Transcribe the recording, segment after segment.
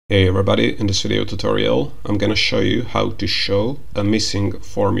Hey everybody, in this video tutorial I'm going to show you how to show a missing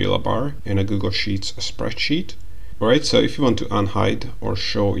formula bar in a Google Sheets spreadsheet. Alright, so if you want to unhide or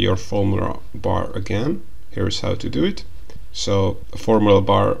show your formula bar again, here's how to do it. So a formula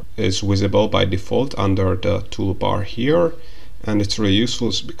bar is visible by default under the toolbar here, and it's really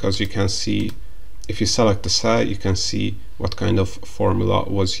useful because you can see, if you select the cell, you can see what kind of formula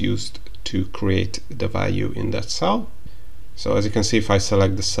was used to create the value in that cell. So as you can see, if I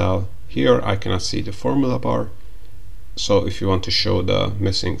select the cell here, I cannot see the formula bar. So if you want to show the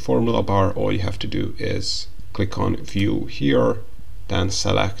missing formula bar, all you have to do is click on View here, then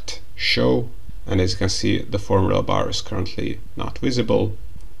select Show, and as you can see, the formula bar is currently not visible.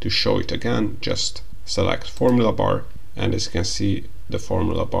 To show it again, just select Formula Bar, and as you can see, the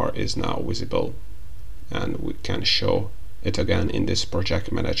formula bar is now visible, and we can show it again in this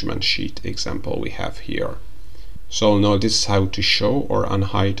project management sheet example we have here. So now this is how to show or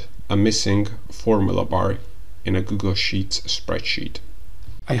unhide a missing formula bar in a Google Sheets spreadsheet.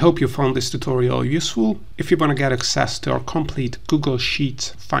 I hope you found this tutorial useful. If you want to get access to our complete Google Sheets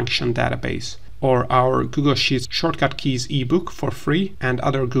function database or our Google Sheets Shortcut Keys ebook for free and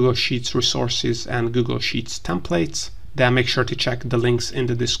other Google Sheets resources and Google Sheets templates, then make sure to check the links in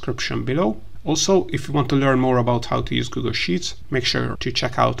the description below. Also, if you want to learn more about how to use Google Sheets, make sure to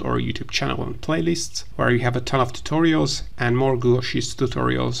check out our YouTube channel and playlists, where you have a ton of tutorials, and more Google Sheets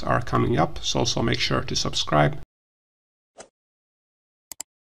tutorials are coming up, so also make sure to subscribe.